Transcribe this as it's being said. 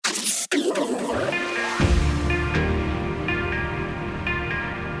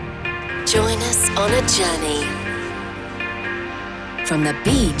Join us on a journey from the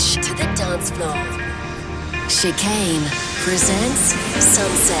beach to the dance floor. Chicane presents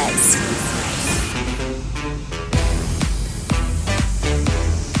Sunsets.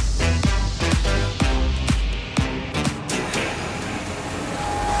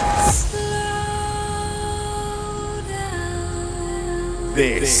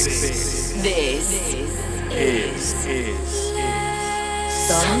 This is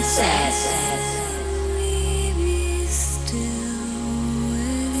Sunset.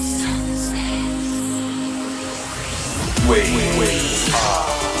 We are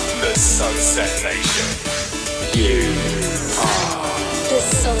the Sunset Nation. You are The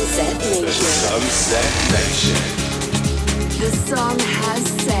Sunset the Nation. Sunset Nation. The sun has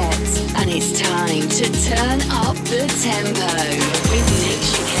set, and it's time to turn up the tempo with Nick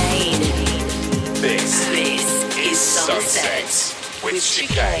Chicane. This is Sunset with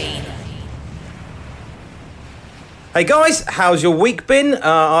Chicane. Hey guys, how's your week been?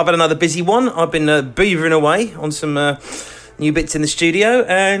 I've had another busy one. I've been beavering away on some new bits in the studio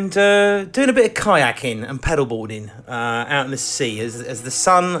and doing a bit of kayaking and paddleboarding out in the sea as the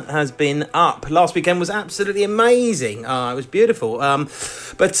sun has been up. Last weekend was absolutely amazing. It was beautiful.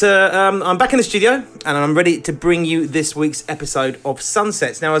 But I'm back in the studio and I'm ready to bring you this week's episode of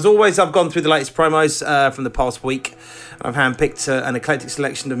Sunsets. Now, as always, I've gone through the latest promos from the past week. I've handpicked an eclectic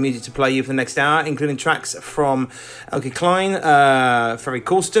selection of music to play you for the next hour, including tracks from Eelke, Kleijn, Ferry,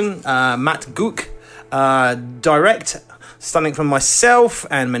 Corsten, Matt Gouck, Direct, Stunning from myself,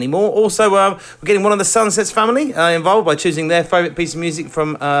 and many more. Also, we're getting one of the Sunsets family involved by choosing their favourite piece of music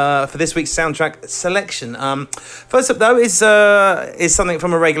from for this week's soundtrack selection. First up, though, is something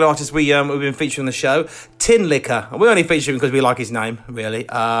from a regular artist we've been featuring on the show, Tinlicker. We only feature him because we like his name, really.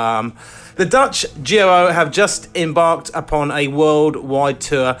 The Dutch duo have just embarked upon a worldwide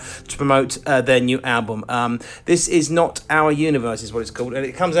tour to promote their new album. This is Not Our Universe is what it's called, and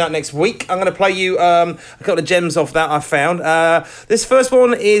it comes out next week. I'm going to play you a couple of gems off that I found. This first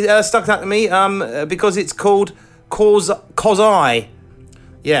one is stuck out to me because it's called Cause I.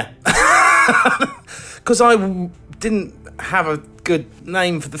 Yeah. Because I didn't have a good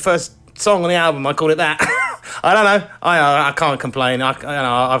name for the first song on the album, I called it that. I don't know. I can't complain.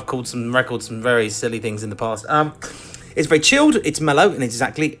 I've called some records some very silly things in the past. It's very chilled, it's mellow, and it's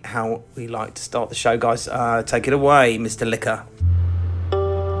exactly how we like to start the show, guys. Take it away, Mr. Licker.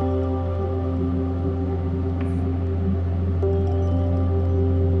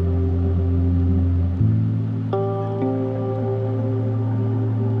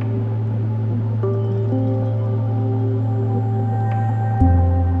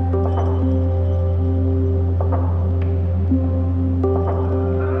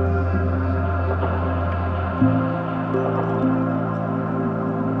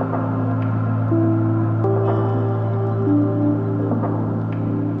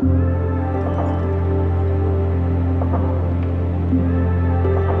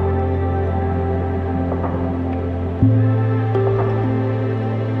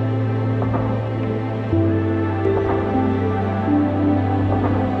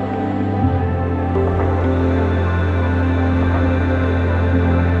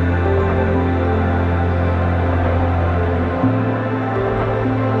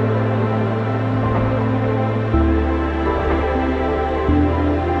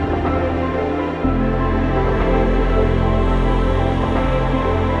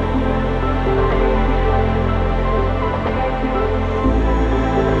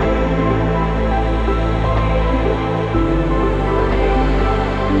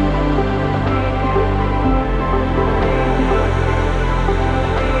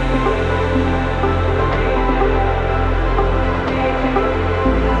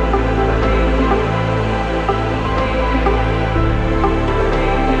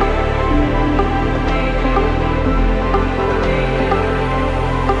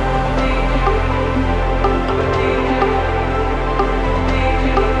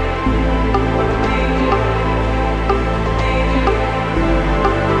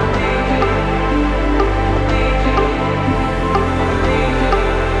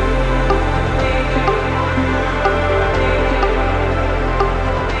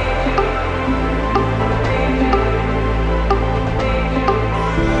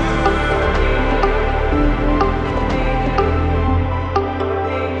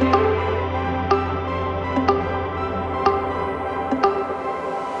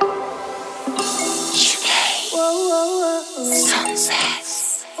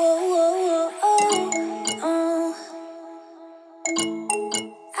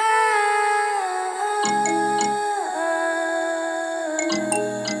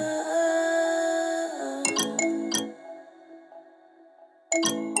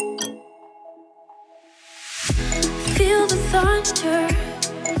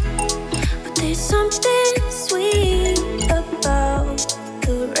 something sweet about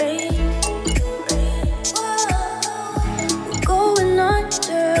the rain. We're going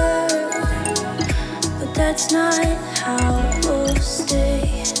under, but that's not how we'll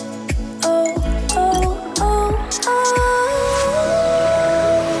stay. Oh, oh, oh, oh.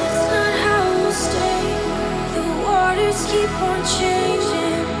 That's not how we'll stay. The waters keep on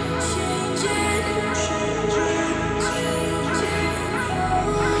changing, changing, changing, changing.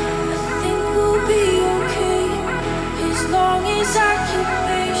 I think we'll be okay as long as I keep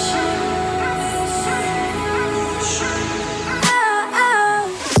patient.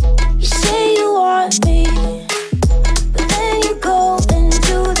 You say you want me, but then you go and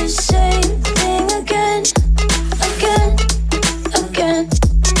do the same thing again, again, again.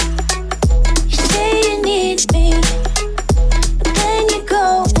 You say you need me, but then you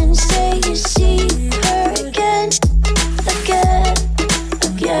go and say you see her again, again,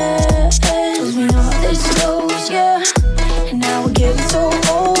 again. 'Cause we know how this goes, yeah. And now we're getting so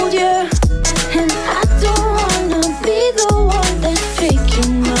old, yeah. And I don't wanna be the one that's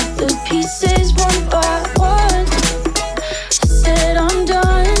picking up the pieces one by one. I said I'm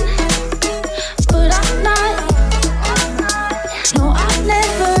done, but I'm not. No, I've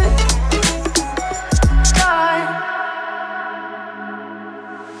never gone.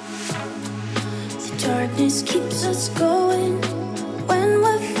 The darkness keeps us going. When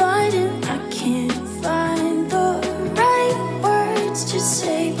we're fighting, I can't find the right words to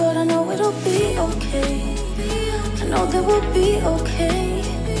say, but I know it'll be okay. I know that we'll be okay.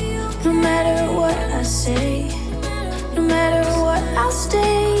 No matter what I say, no matter what, I'll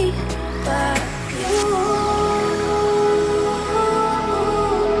stay by you.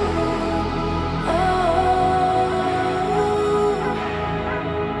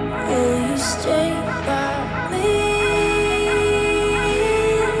 Will you stay by me?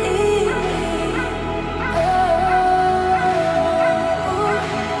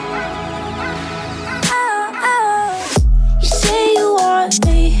 You say you want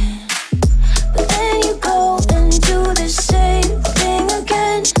me, but then you go and do the same thing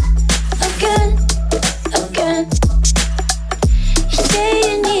again, again, again. You say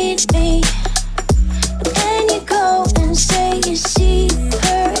you need me, but then you go and say you see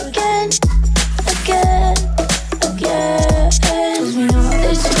her again, again, again. 'Cause we know how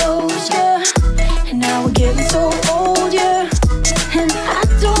this goes, yeah. And now we're getting so old, yeah. And I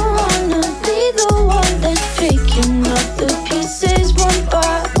don't wanna be the one that's picking up the pieces one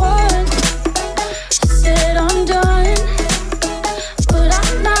by one. I said I'm done, but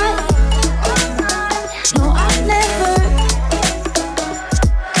I'm not. No, I've never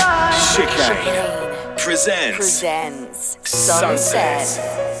gone. Chicane presents Sunset.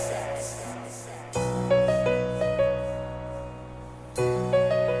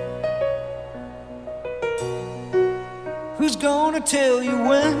 Who's gonna tell you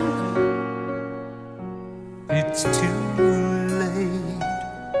when it's too late?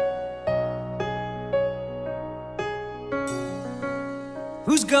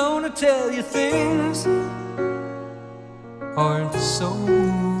 Who's gonna tell you things aren't so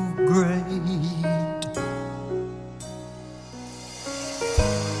great?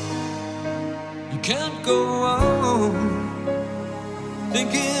 You can't go on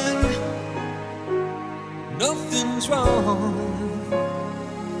thinking nothing's wrong.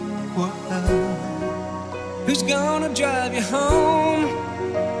 What? Who's gonna drive you home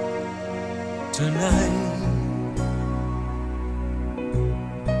tonight?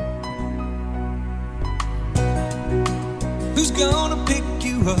 Who's gonna pick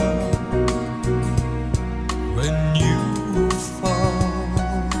you up when you fall?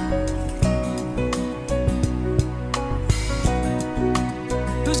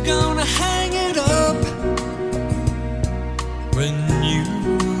 Who's gonna hang it up when you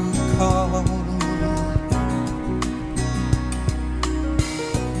call?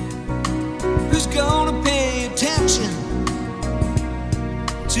 Who's gonna pay attention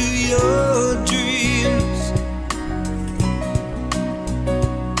to your dreams?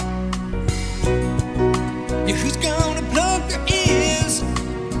 Yeah, who's gonna plug their ears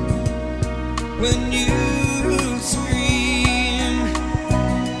when you scream?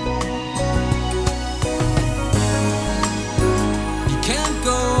 You can't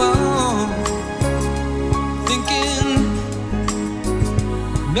go on thinking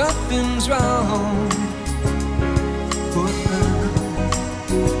nothing's wrong. But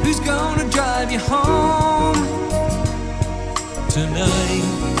who's gonna drive you home tonight?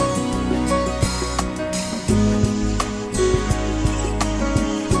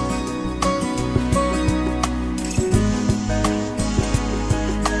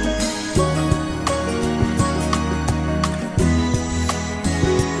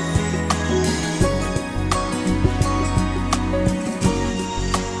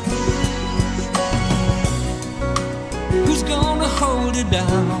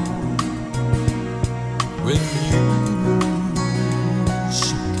 down when you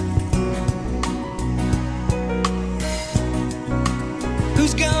shook.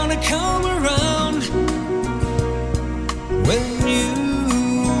 Who's gonna come around when you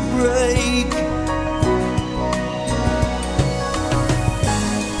break?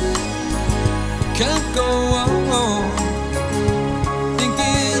 Can't go on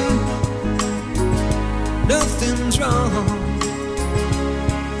thinking nothing's wrong.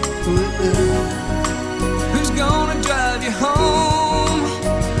 Who's gonna drive you home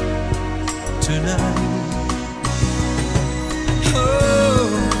tonight? Oh,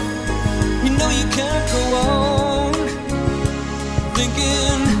 you know you can't go on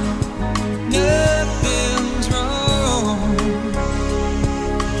thinking nothing's wrong.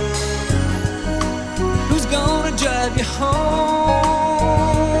 Who's gonna drive you home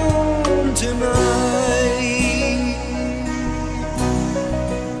tonight?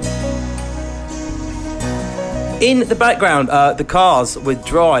 In the background, the Cars with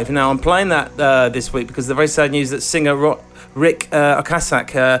Drive. Now, I'm playing that this week because the very sad news that singer Rick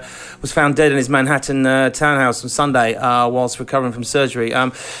Ocasek was found dead in his Manhattan townhouse on Sunday whilst recovering from surgery.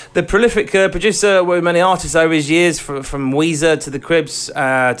 The prolific producer with many artists over his years, from Weezer to the Cribs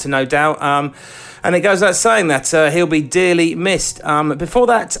to No Doubt. And it goes without saying that he'll be dearly missed. Before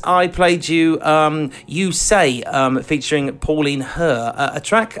that, I played you You Say, featuring Pauline, Herr, a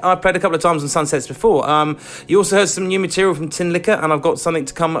track I've played a couple of times on Sunsets before. You also heard some new material from Tinlicker, and I've got something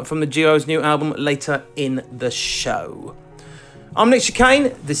to come from the duo's new album later in the show. I'm Nick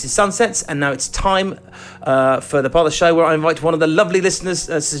Chicane, this is Sunsets, and now it's time for the part of the show where I invite one of the lovely listeners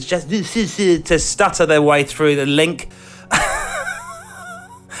to stutter their way through the link.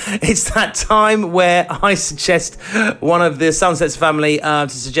 It's that time where I suggest one of the Sunsets family to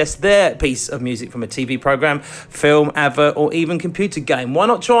suggest their piece of music from a TV programme, film, advert, or even computer game. Why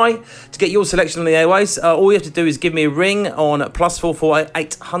not try to get your selection on the airways? All you have to do is give me a ring on +44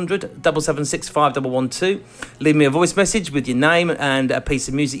 800 776 5112. Leave me a voice message with your name and a piece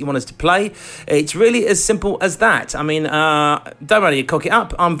of music you want us to play. It's really as simple as that. I mean, don't worry, you cock it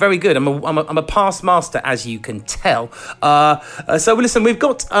up. I'm very good. I'm a past master, as you can tell. So listen, we've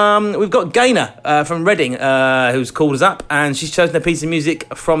got Gaynor from Reading who's called us up, and she's chosen a piece of music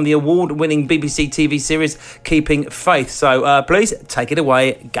from the award-winning BBC TV series Keeping Faith. So please take it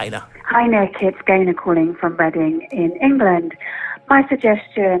away, Gaynor. Hi Nick, it's Gaynor calling from Reading in England. My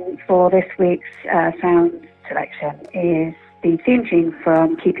suggestion for this week's sound selection is the theme tune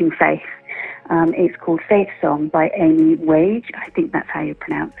from Keeping Faith. It's called Faith Song by Amy Wadge. I think that's how you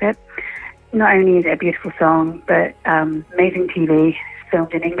pronounce it. Not only is it a beautiful song, but amazing TV,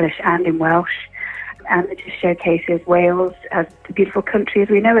 filmed in English and in Welsh, and it just showcases Wales as the beautiful country as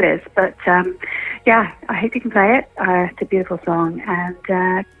we know it is. But yeah, I hope you can play it. It's a beautiful song,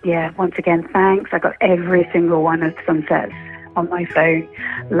 and yeah, once again, thanks. I got every single one of the Sunsets on my phone.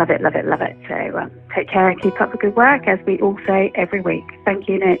 Love it, love it, love it. So take care and keep up the good work, as we all say every week. Thank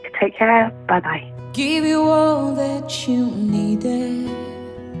you, Nick. Take care. Bye-bye. Give you all that you needed.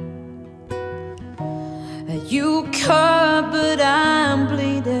 You cut, but I'm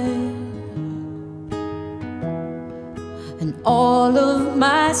bleeding, and all of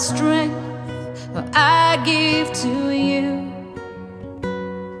my strength I give to you.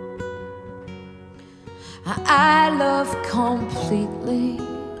 I love completely.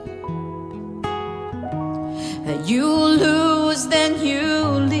 You lose, then you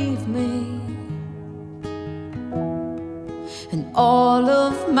leave me, and all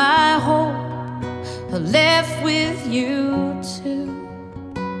of my hope left with you too.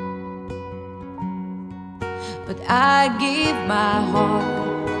 But I give my heart,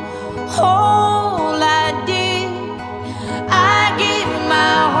 all I did, I give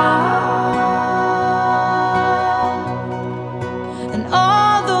my heart. And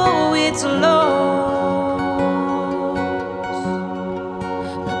although it's lost,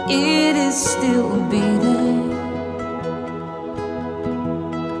 it is still beating.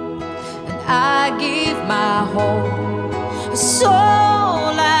 I give my whole soul,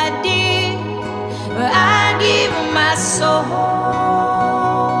 I did. I give my soul.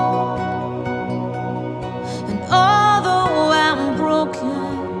 And although I'm broken,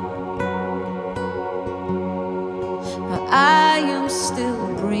 I am still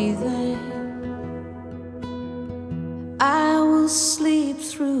breathing. I will sleep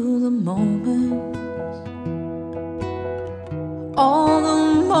through the moments, all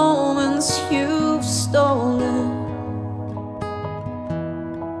the moments you've stolen.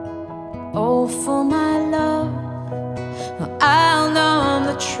 Oh, for my love, I'll know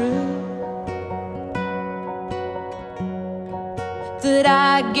the truth, that that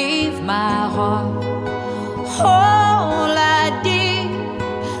I gave my heart. All I did,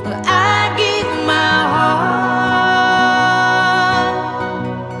 I gave my heart.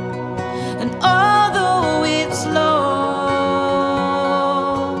 And although it's lost,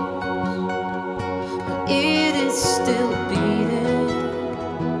 it is still beating.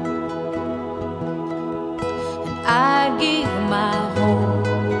 And I gave my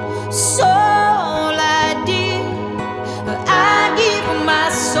whole soul. I did, I gave my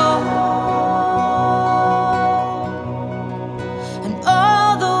soul. And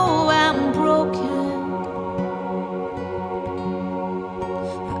although I'm broken,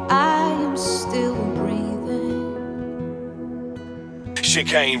 I am still breathing.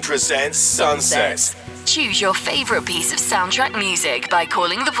 Chicane presents Sunset. Choose your favourite piece of soundtrack music by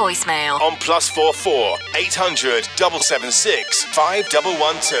calling the voicemail On +44 800 776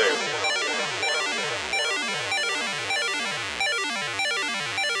 5112.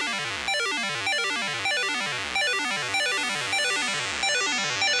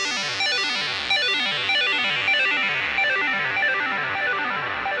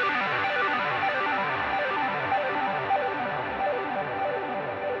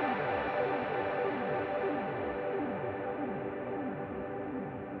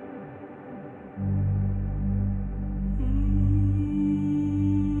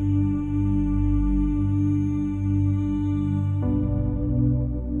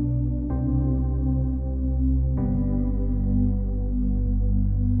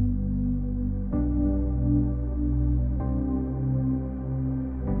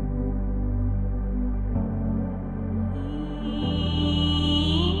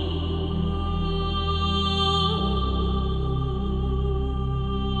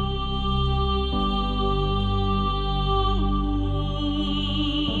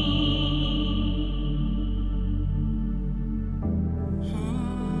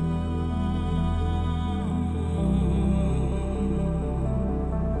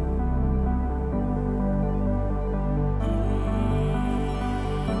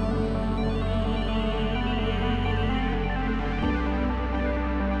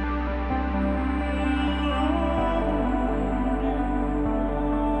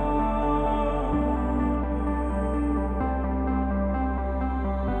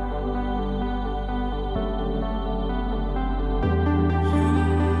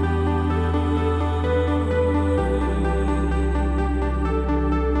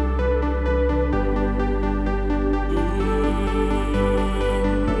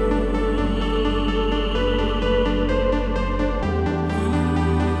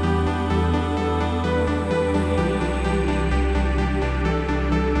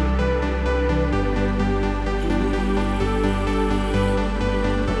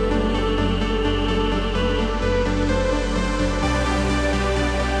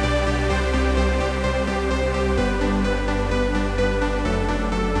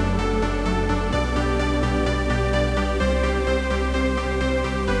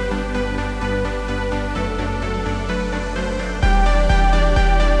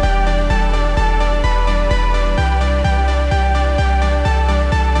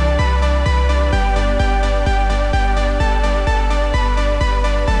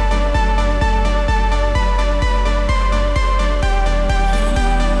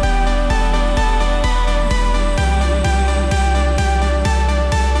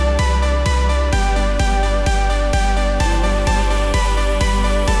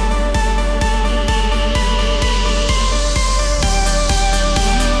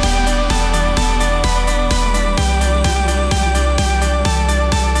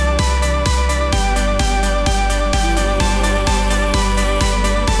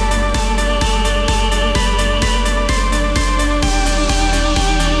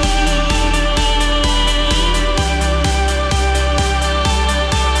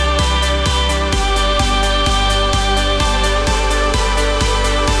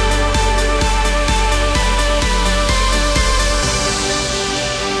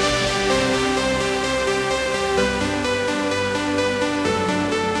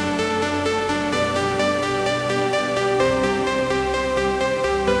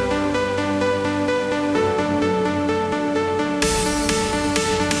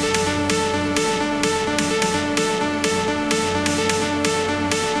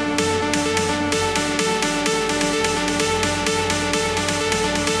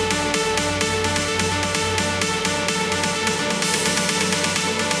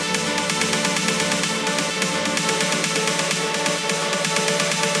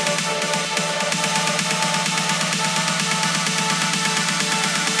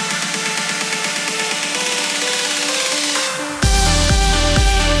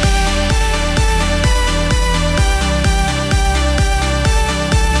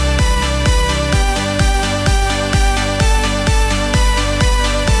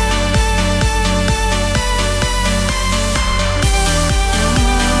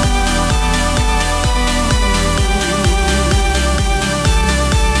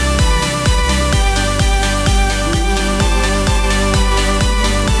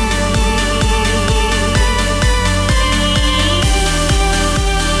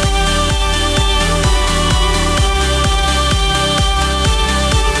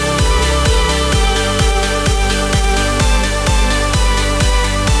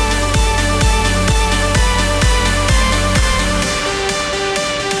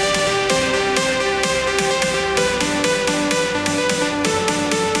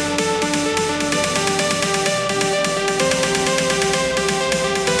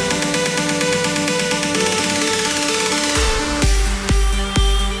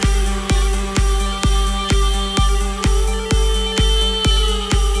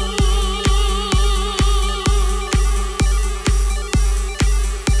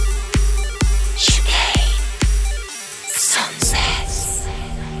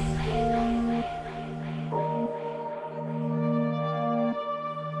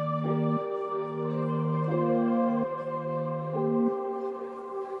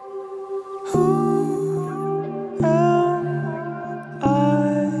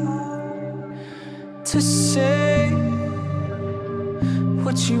 to say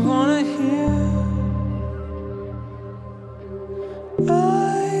what you wanna hear.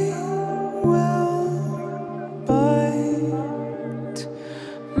 I will bite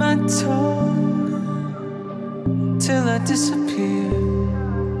my tongue till I disappear.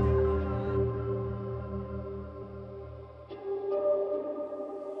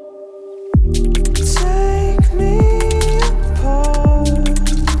 Take me apart,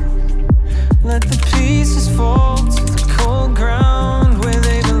 let the pieces fall to the cold ground where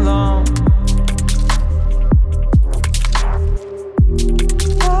they belong.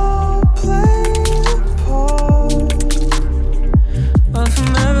 I'll play the part of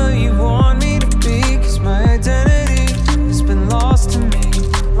whomever you want me to be, 'cause my identity has been lost to me.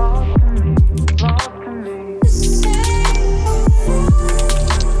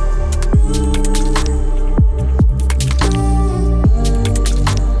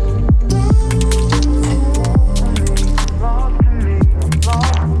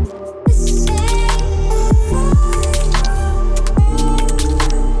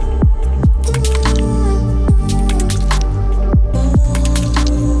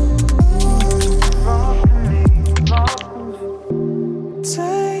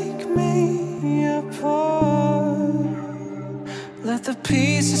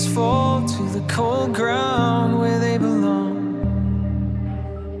 Pieces fall to the cold ground where they belong.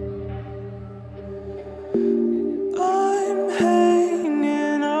 I'm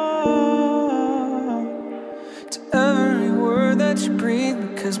hanging on to every word that you breathe,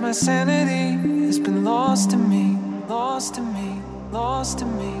 because my sanity has been lost to me, lost to me, lost to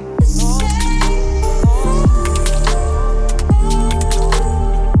me, lost to me.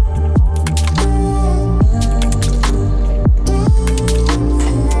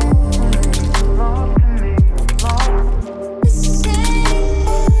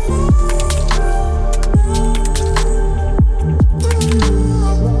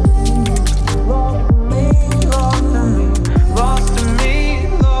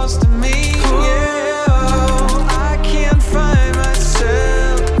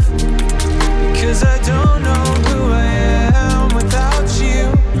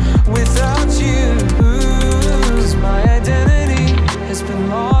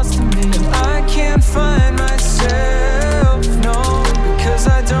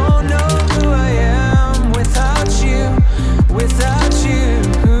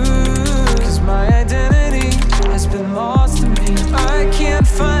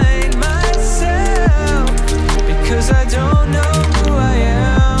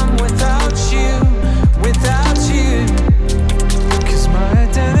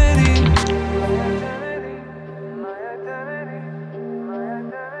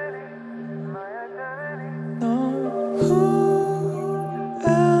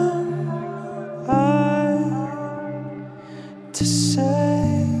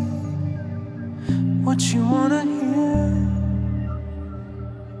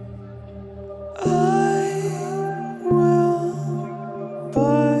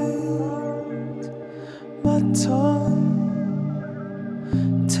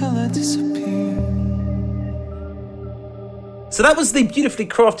 So that was the beautifully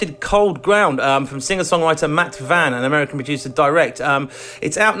crafted Cold Ground from singer-songwriter Matt Van and American producer Direct.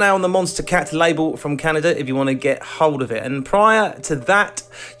 It's out now on the Monster Cat label from Canada if you want to get hold of it. And prior to that,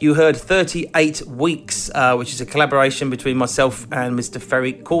 you heard 38 Weeks, which is a collaboration between myself and Mr.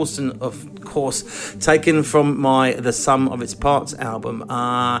 Ferry, Corsten, of course, taken from my The Sum of Its Parts album.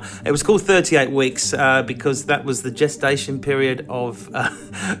 It was called 38 Weeks because that was the gestation period of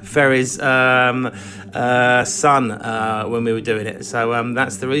Ferry's son when we were doing it. So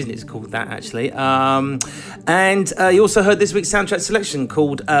that's the reason it's called that, actually. And you also heard this week's soundtrack selection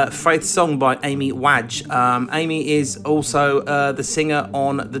called Faith Song by Amy Wadge. Amy is also the singer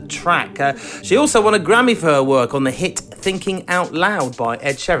on the track. She also won a Grammy for her work on the hit Thinking Out Loud by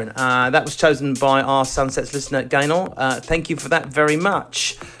Ed Sheeran. That was chosen by our Sunsets listener, Gaynor. Thank you for that very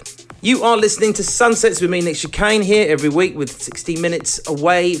much. You are listening to Sunsets with me, Nick Chicane, here every week with 60 minutes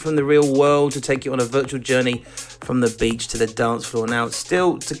away from the real world to take you on a virtual journey from the beach to the dance floor. Now,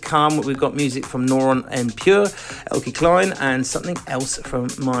 still to come, we've got music from Nora and Pure, Eelke, Kleijn, and something else from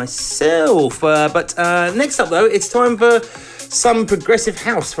myself. But next up, though, it's time for some progressive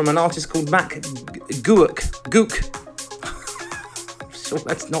house from an artist called Gouck.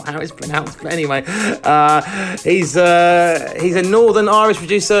 That's not how it's pronounced, but anyway, he's a Northern Irish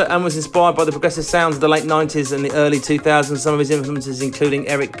producer and was inspired by the progressive sounds of the late 90s and the early 2000s. Some of his influences including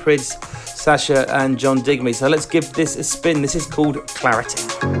Eric Prydz, Sasha and John Digby. So let's give this a spin. This is called Clarity.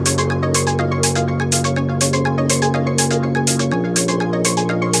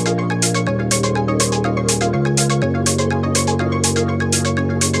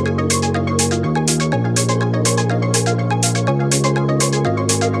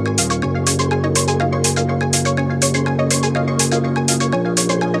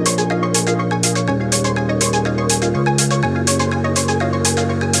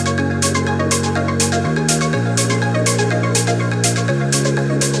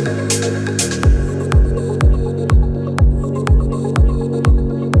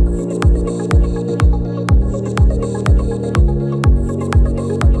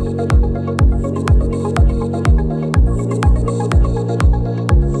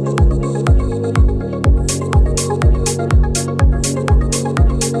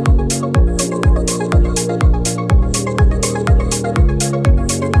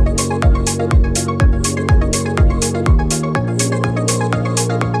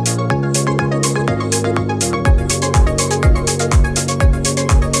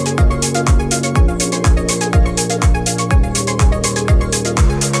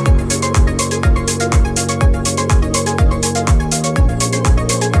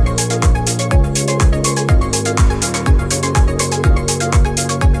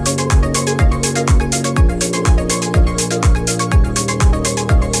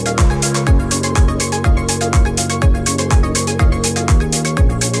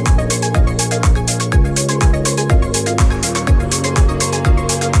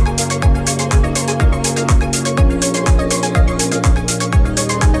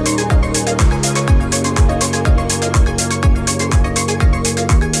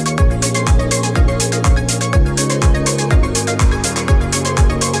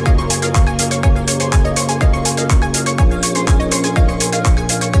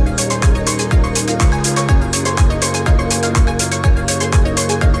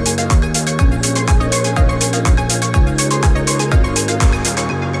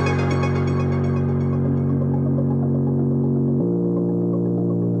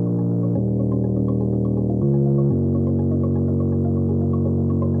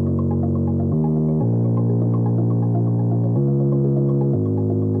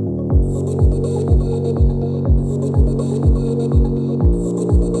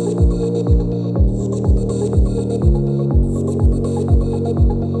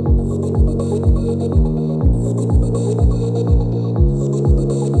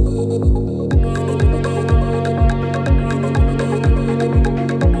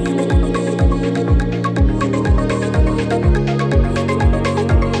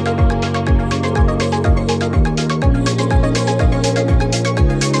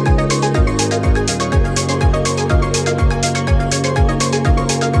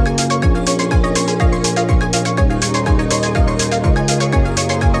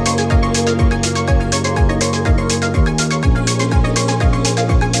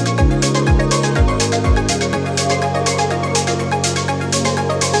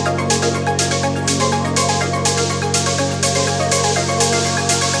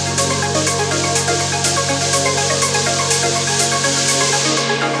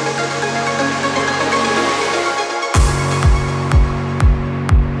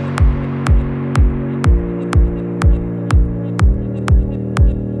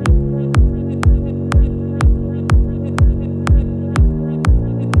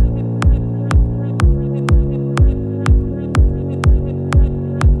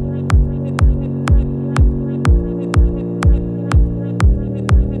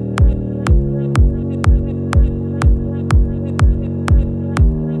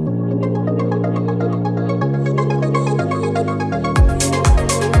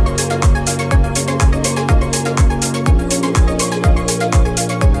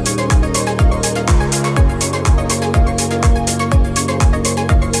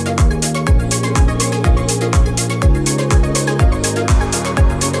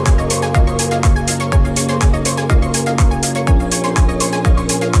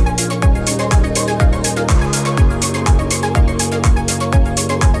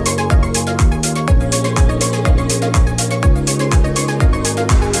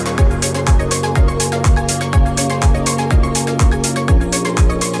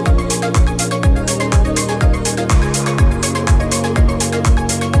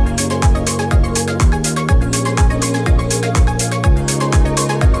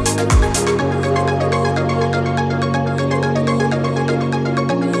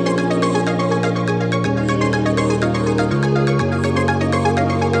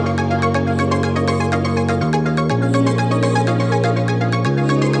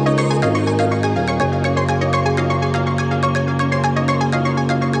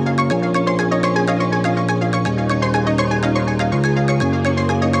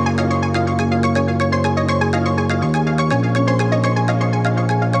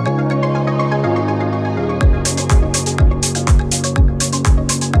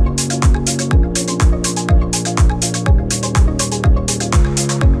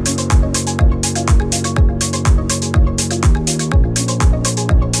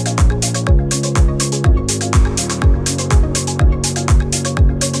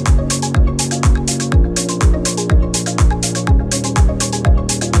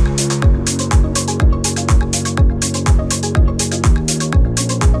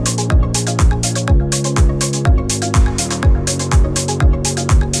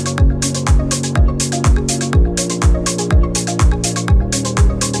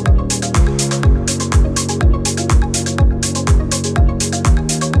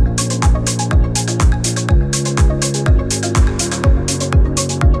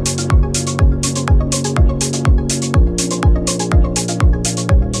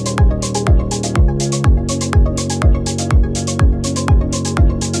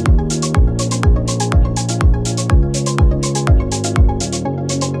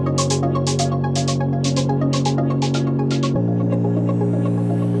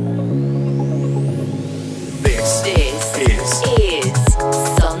 This is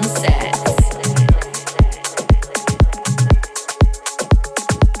Sunsets.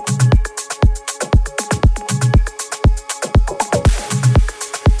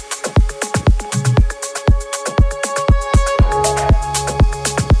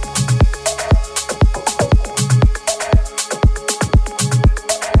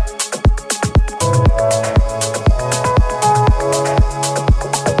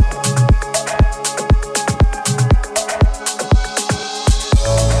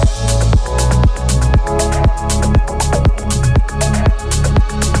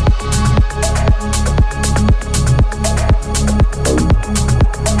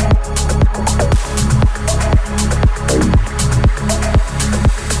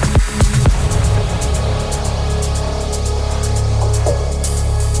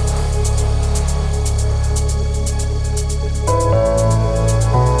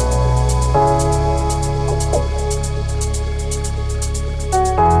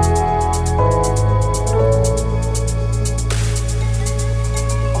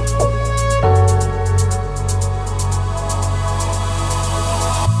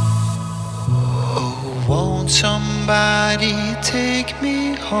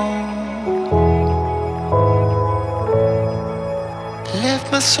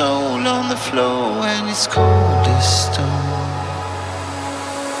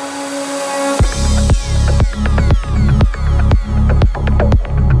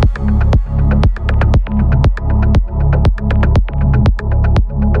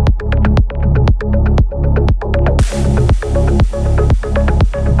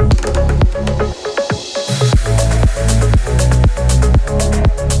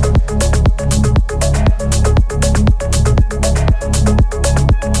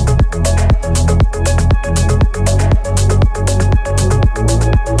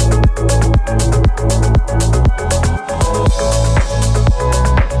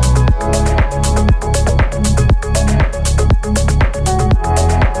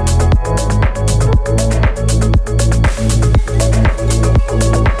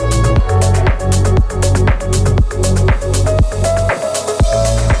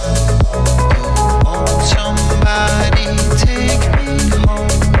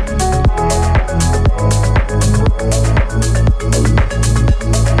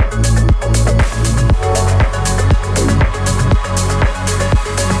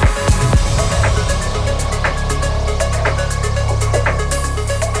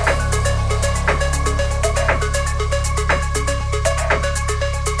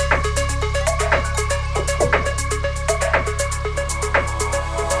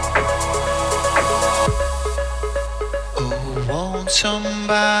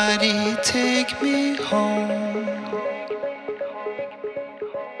 Somebody take me home.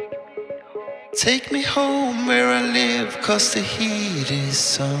 Take me home where I live, 'cause the heat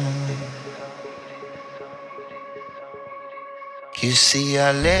is on. You see,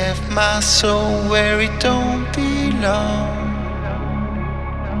 I left my soul where it don't belong.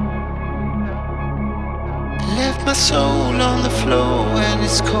 Left my soul on the floor and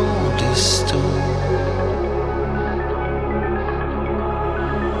it's cold as stone.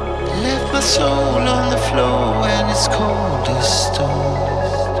 Left my soul on the floor and it's cold as stone.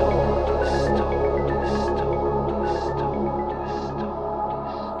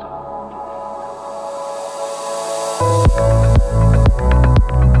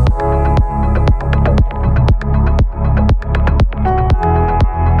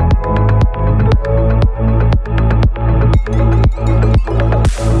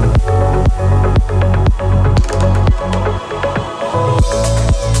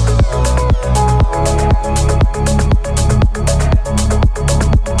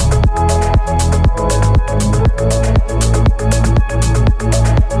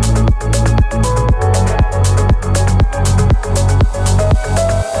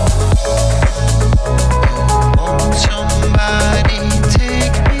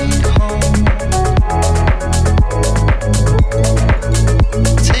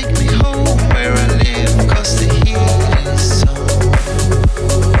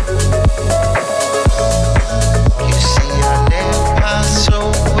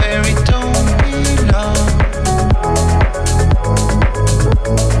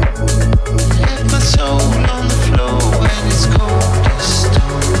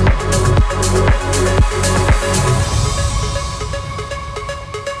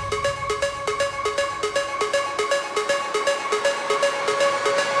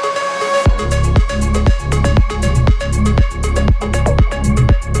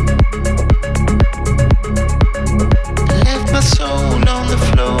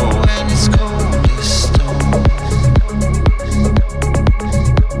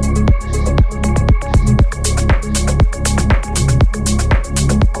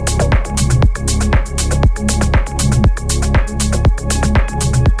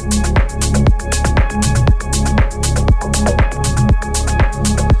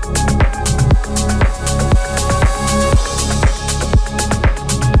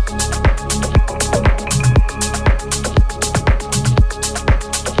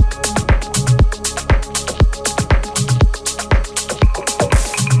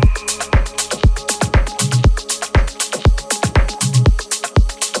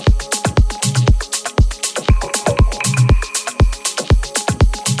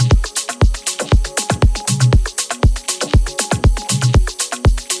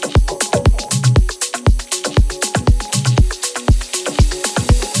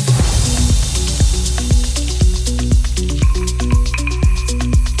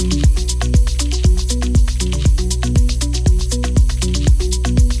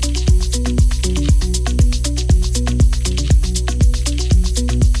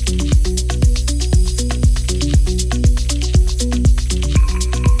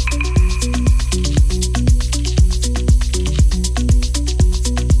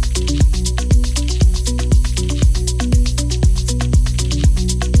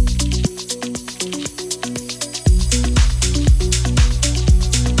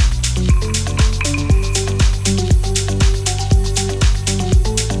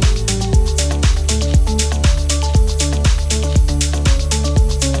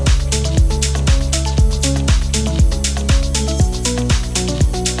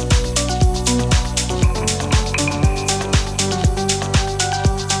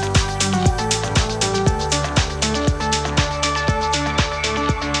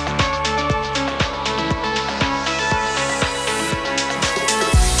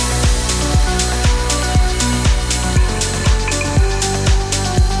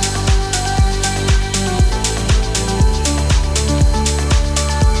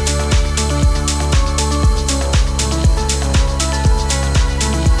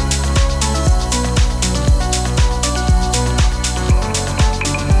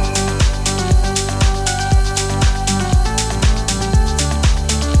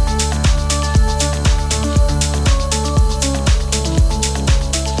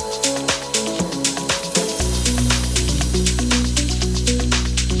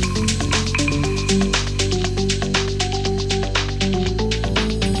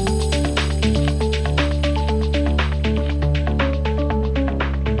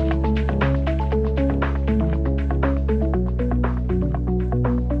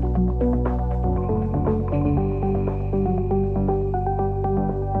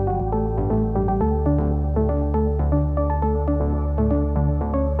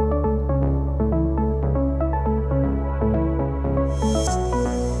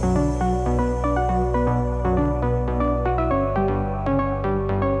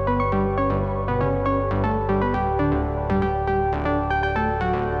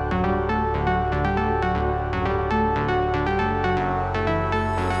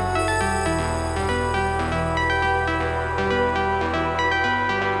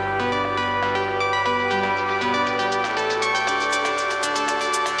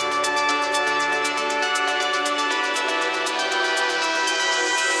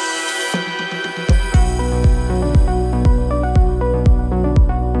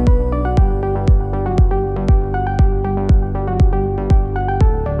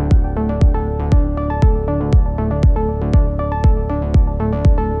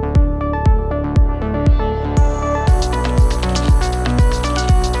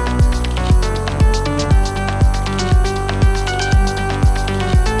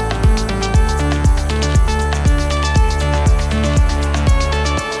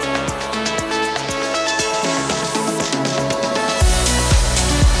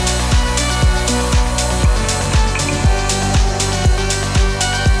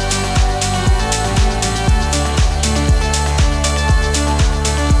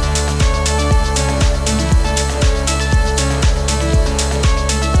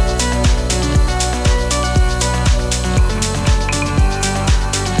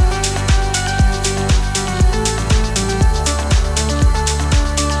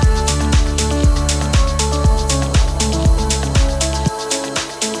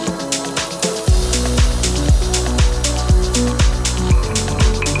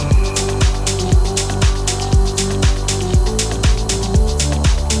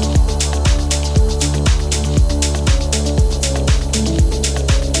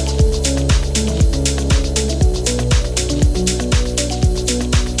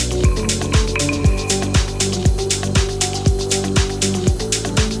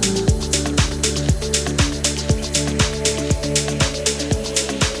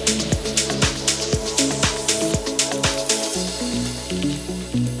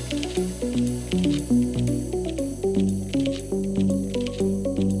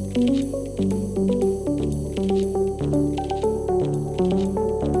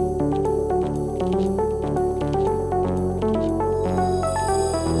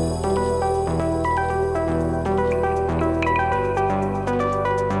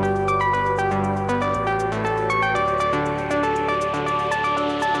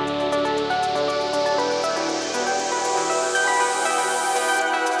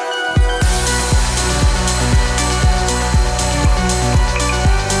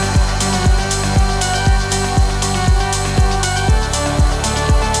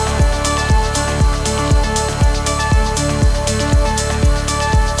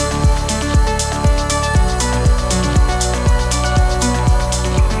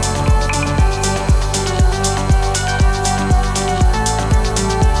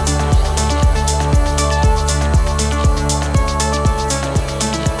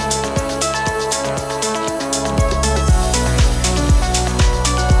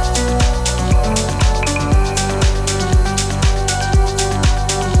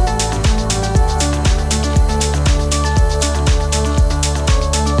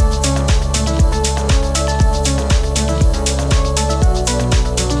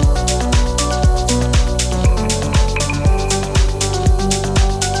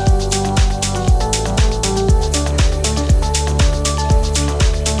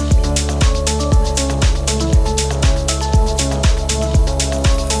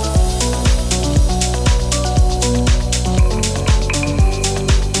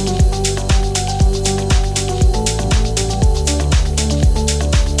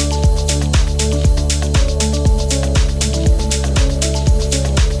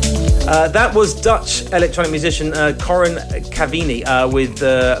 That was Dutch electronic musician Corren Cavini with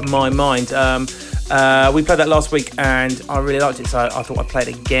My Mind. We played that last week and I really liked it, so I thought I'd play it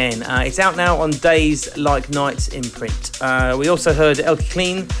again. It's out now on Days Like Nights imprint. We also heard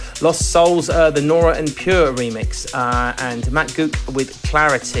Kleijn, Lost Souls, the Nora and Pure remix, and Matt Gouck with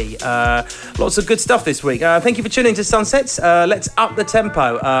Clarity. Lots of good stuff this week. Thank you for tuning to Sunsets. Let's up the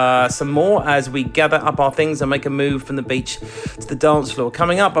tempo some more as we gather up our things and make a move from the beach to the dance floor.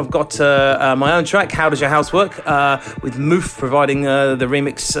 Coming up, I've got my own track, How Does Your House Work, with Moof providing the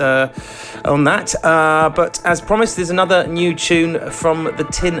remix on that. But as promised, there's another new tune from the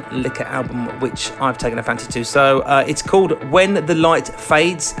Tinlicker album, which I've taken a fancy to. So it's called When the Light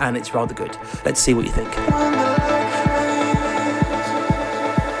Fades, and it's rather good. Let's see what you think.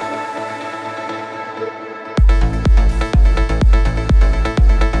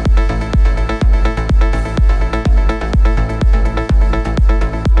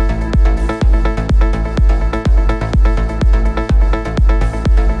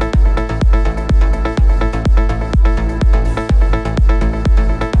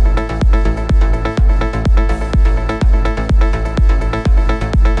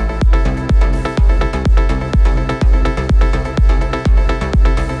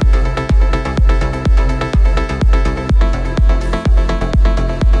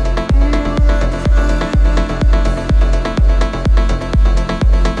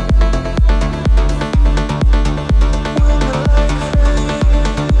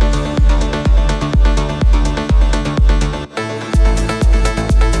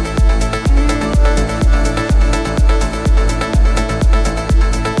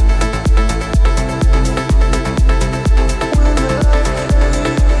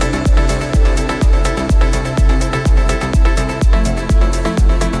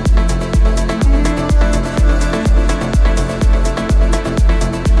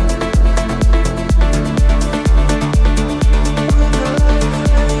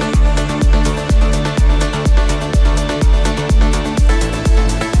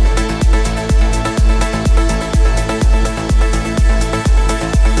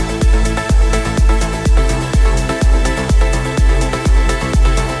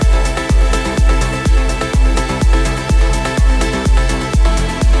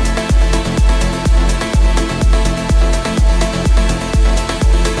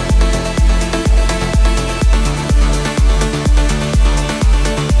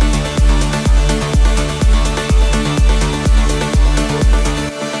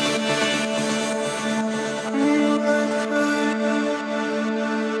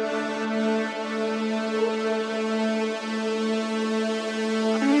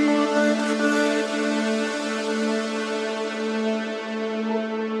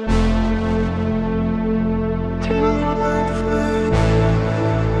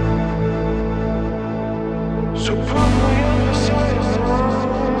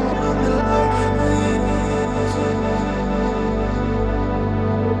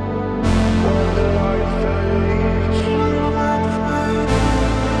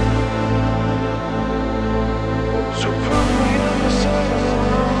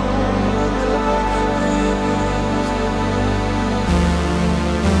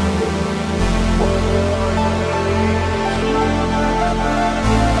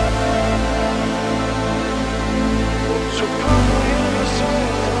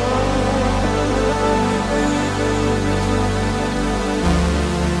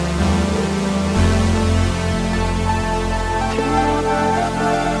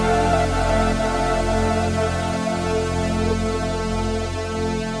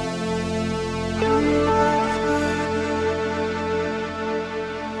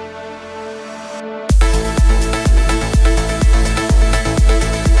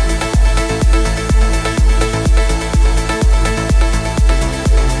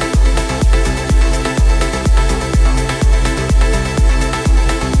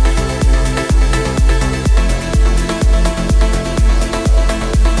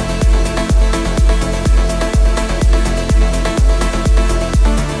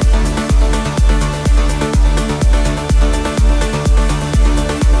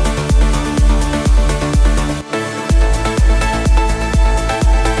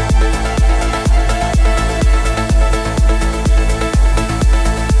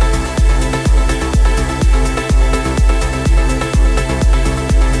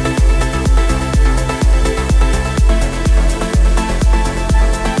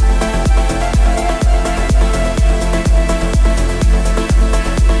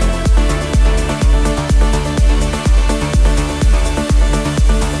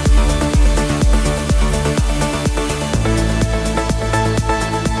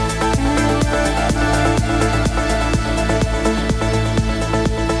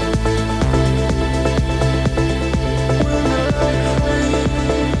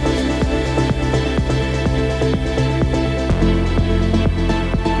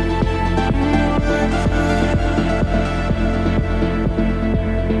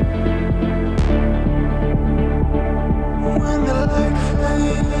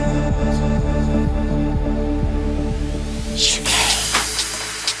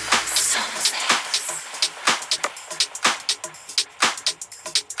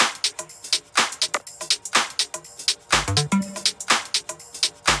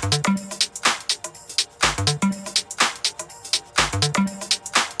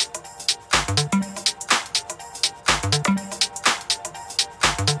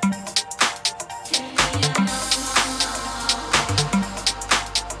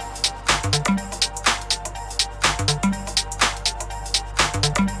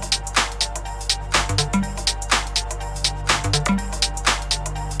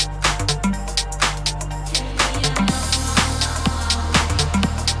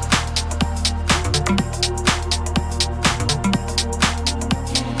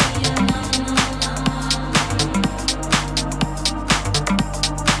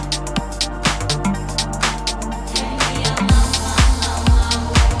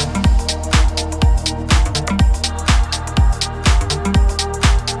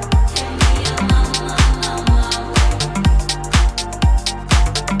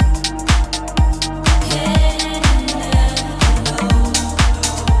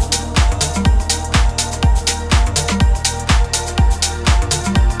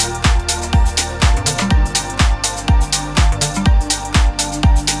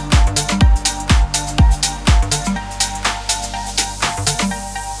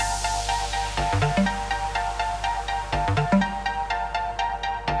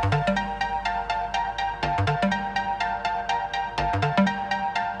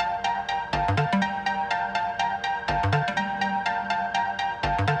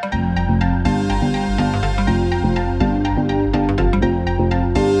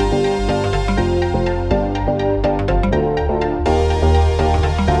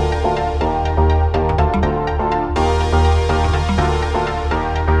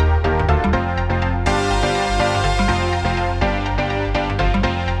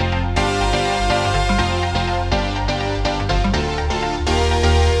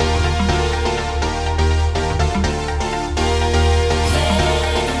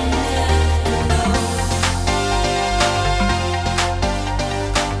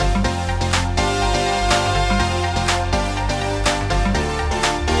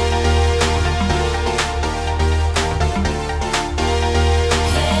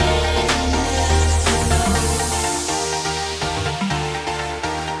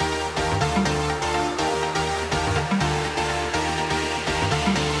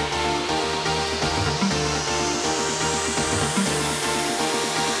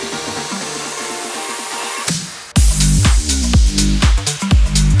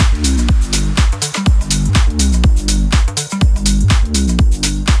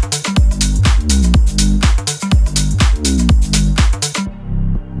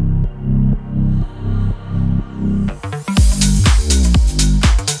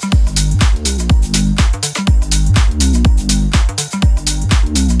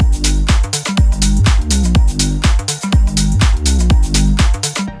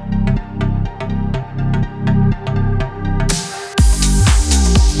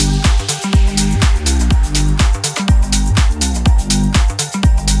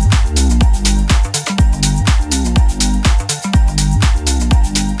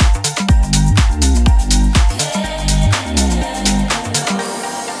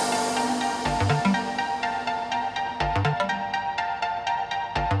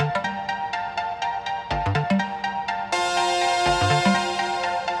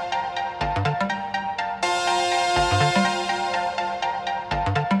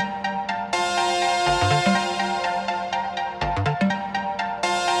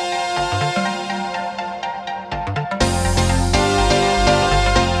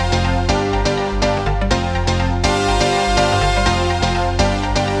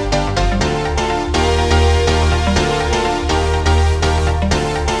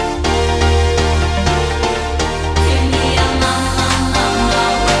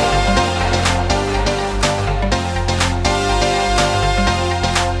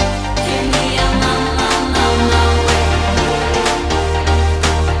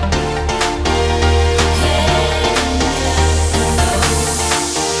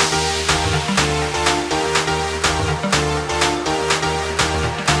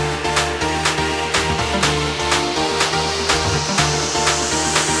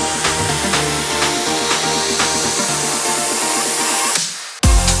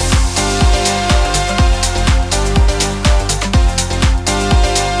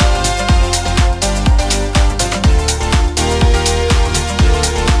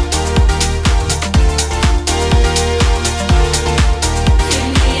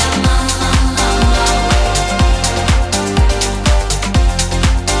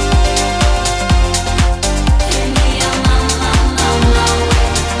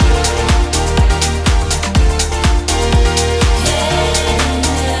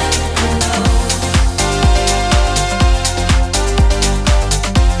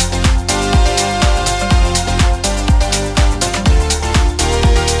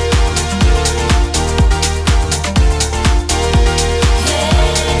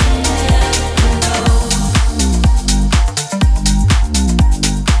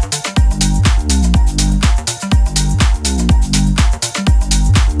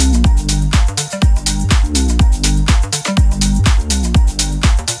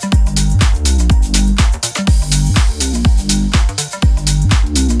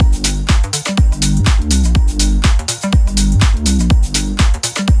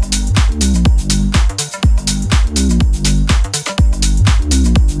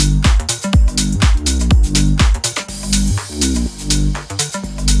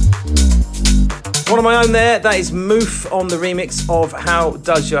 of my own there. That is Moof on the remix of How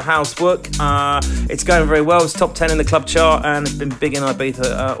Does Your House Work. It's going very well. It's top 10 in the club chart and it's been big in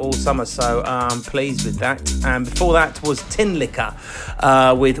Ibiza all summer, so I'm pleased with that. And before that was Tinlicker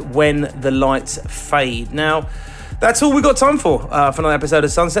with When the Lights Fade. Now, that's all we've got time for another episode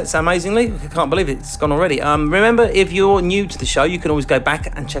of Sunsets, amazingly. I can't believe it's gone already. Remember, if you're new to the show, you can always go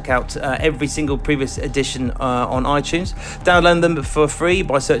back and check out every single previous edition on iTunes. Download them for free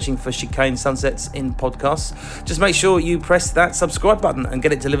by searching for Chicane Sunsets in podcasts. Just make sure you press that subscribe button and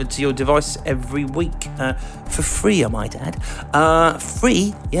get it delivered to your device every week. For free, I might add.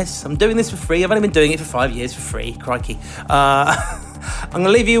 Free? Yes, I'm doing this for free. I've only been doing it for 5 years for free. Crikey. I'm going to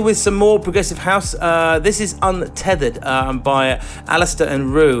leave you with some more progressive house. This is Untethered by Alastor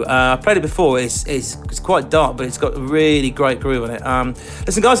and Rue. I played it before. It's quite dark, but it's got a really great groove on it.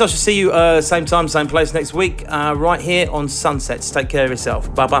 Listen, guys, I shall see you same time, same place next week, right here on Sunsets. Take care of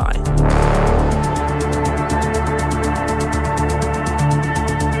yourself. Bye-bye.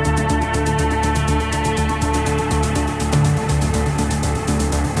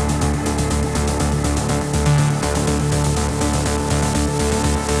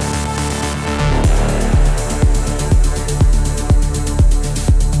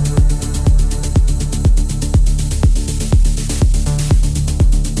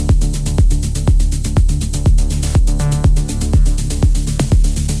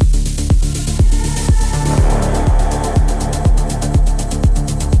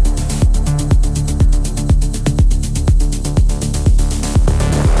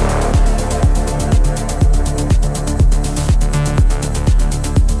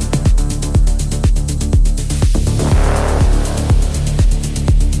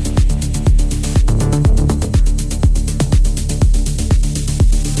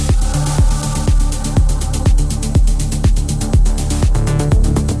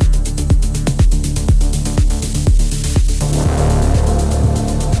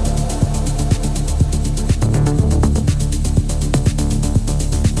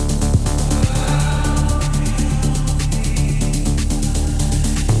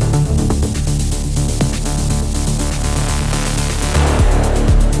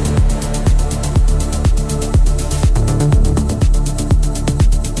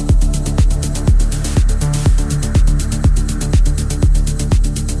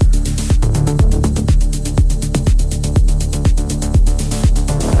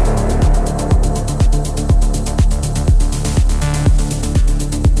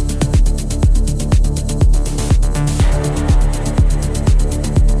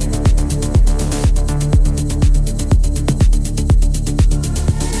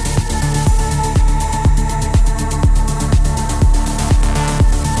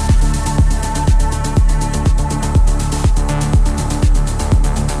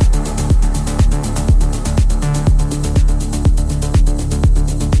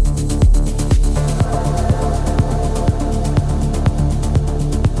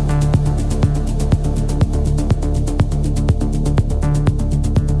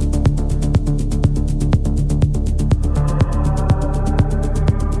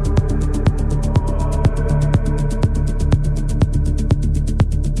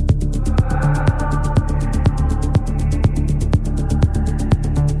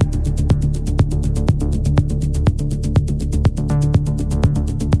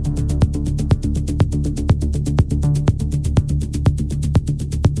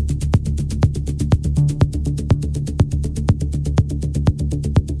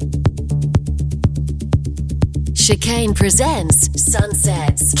 Chicane presents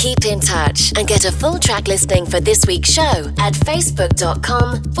Sunsets. Keep in touch and get a full track listing for this week's show at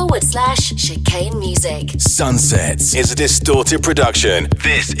facebook.com/Chicane Music. Sunsets is a Distorted production.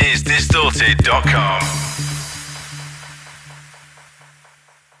 This is distorted.com.